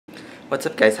What's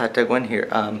up guys, Hot Dog One here.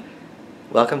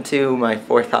 Welcome to my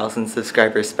 4,000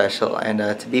 subscribers special,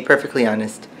 and to be perfectly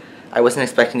honest, I wasn't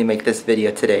expecting to make this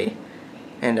video today,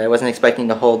 and I wasn't expecting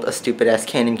to hold a stupid ass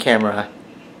Canon camera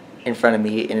in front of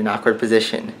me in an awkward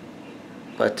position,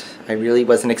 but I really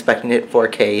wasn't expecting it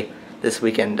 4K this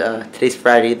weekend. Today's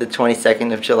Friday the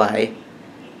 22nd of July,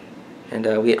 and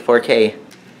we hit 4K.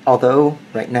 Although,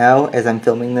 right now, as I'm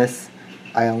filming this,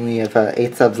 I only have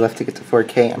 8 subs left to get to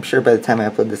 4K. I'm sure by the time I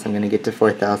upload this I'm going to get to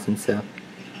 4,000, so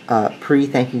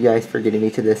thank you guys for getting me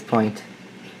to this point.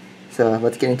 So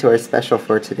let's get into our special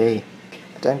for today.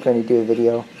 I'm going to do a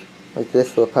video with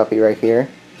this little puppy right here.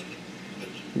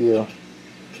 You're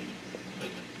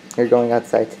going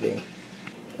outside today.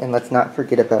 And let's not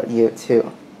forget about you too.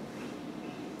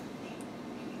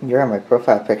 You're on my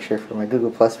profile picture for my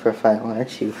Google Plus profile,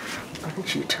 aren't you?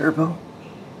 Aren't you, Turbo?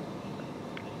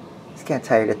 He's kind of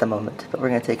tired at the moment, but we're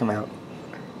going to take him out.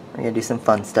 We're going to do some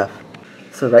fun stuff.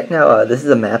 So right now, this is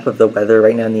a map of the weather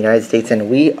right now in the United States, and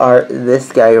we are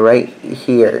this guy right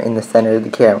here in the center of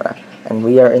the camera. And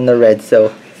we are in the red,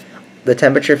 so the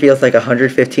temperature feels like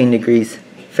 115 degrees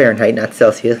Fahrenheit, not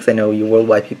Celsius, because I know you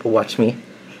worldwide people watch me.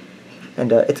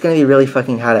 And it's going to be really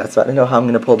fucking hot out, so I don't know how I'm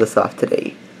going to pull this off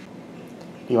today.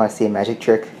 Do you want to see a magic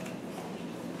trick?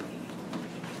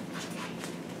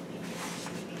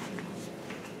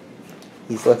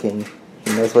 He's looking.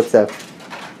 He knows what's up.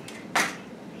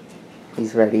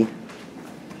 He's ready.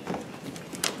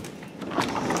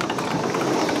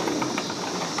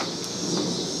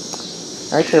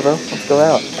 Alright, Turbo, let's go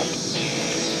out.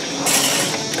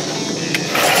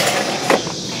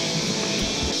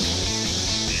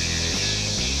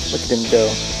 Look at him go.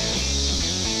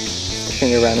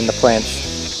 Sniffing around in the plants.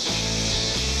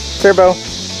 Turbo!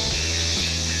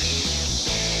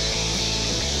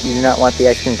 You do not want the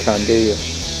ice cream cone, do you?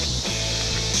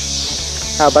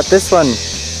 How about this one?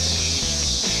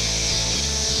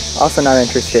 Also not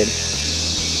interested.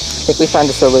 I think we found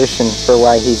a solution for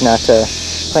why he's not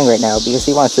playing right now, because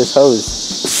he wants this hose.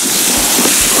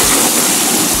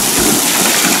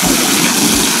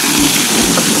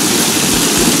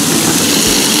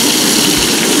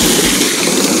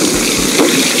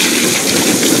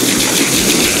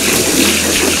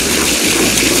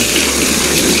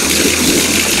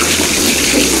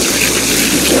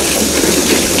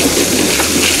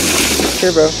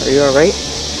 Turbo, are you alright?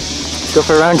 Let's go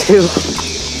for round 2.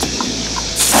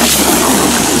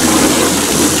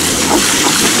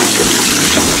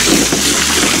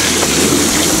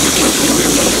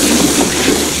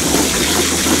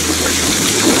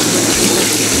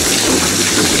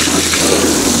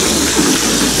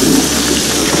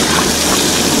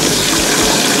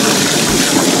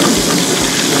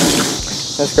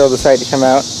 This girl decided to come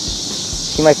out.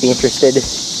 She might be interested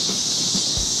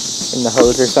in the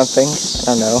hose or something. I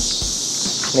don't know.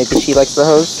 Maybe she likes the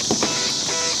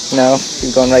hose? No,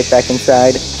 she's going right back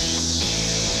inside.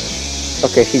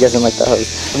 Okay, she doesn't like the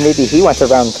hose. Or maybe he wants a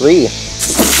round 3.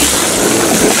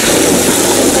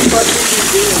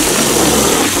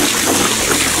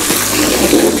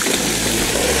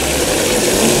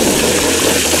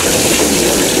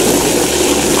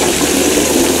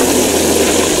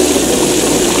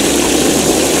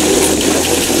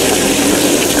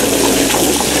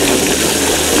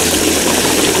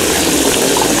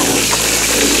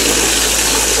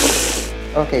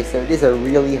 Okay, so it is a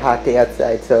really hot day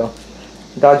outside, so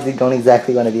dogs don't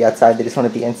exactly want to be outside, they just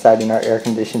want to be inside in our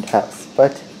air-conditioned house,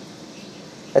 but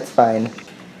that's fine.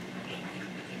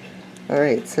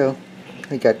 Alright, so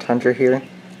we got Tundra here.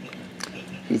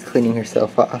 She's cleaning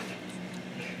herself off.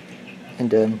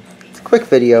 And it's a quick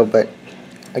video, but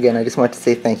again, I just want to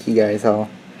say thank you guys all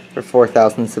for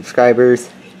 4,000 subscribers.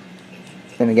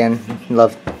 And again,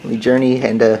 lovely journey,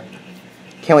 and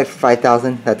can't wait for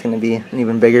 5,000. That's going to be an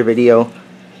even bigger video.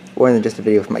 More than just a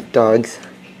video with my dogs.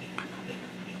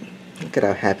 Look at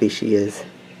how happy she is.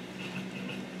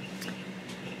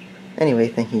 Anyway,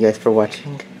 thank you guys for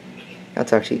watching. I'll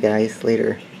talk to you guys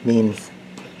later. Memes.